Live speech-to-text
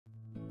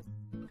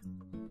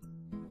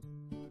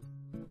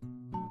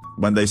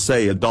When they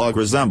say a dog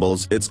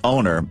resembles its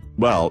owner,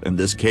 well, in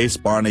this case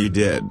Barney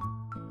did.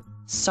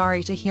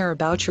 Sorry to hear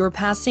about your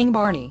passing,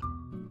 Barney.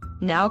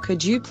 Now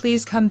could you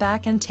please come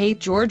back and take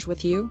George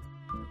with you?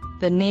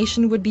 The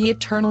nation would be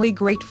eternally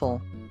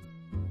grateful.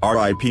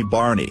 R.I.P.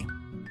 Barney.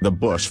 The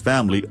Bush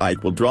family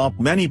will drop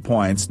many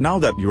points now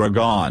that you are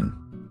gone.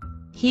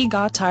 He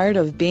got tired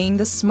of being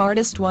the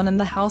smartest one in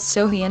the house,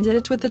 so he ended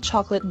it with a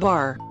chocolate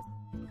bar.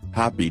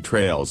 Happy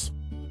trails.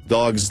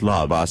 Dogs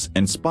love us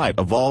in spite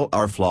of all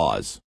our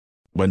flaws.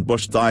 When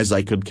Bush dies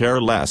I could care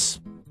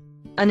less.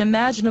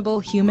 Unimaginable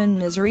human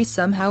misery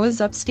somehow is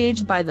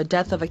upstaged by the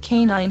death of a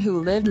canine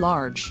who lived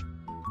large.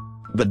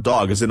 The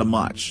dog is in a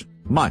much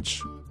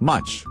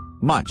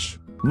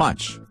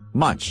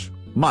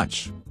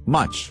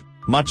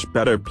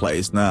better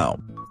place now.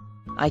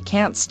 I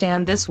can't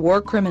stand this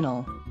war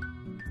criminal.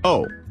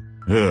 Oh.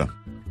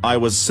 I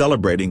was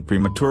celebrating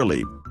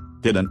prematurely.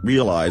 Didn't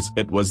realize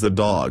it was the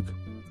dog.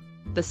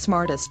 The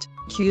smartest,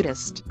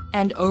 cutest,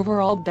 and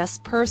overall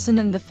best person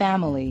in the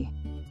family.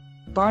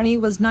 Barney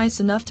was nice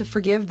enough to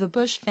forgive the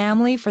Bush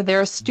family for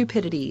their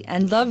stupidity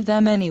and love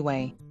them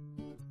anyway.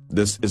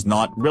 This is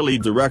not really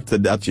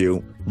directed at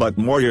you, but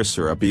more your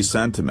syrupy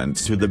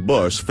sentiments to the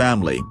Bush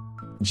family.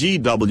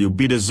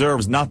 GWB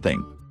deserves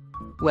nothing.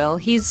 Well,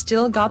 he's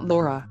still got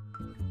Laura.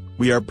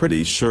 We are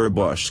pretty sure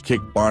Bush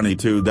kicked Barney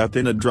to death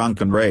in a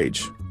drunken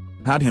rage.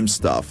 Had him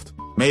stuffed,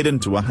 made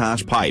into a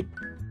hash pipe.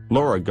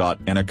 Laura got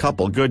in a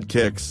couple good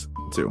kicks,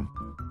 too.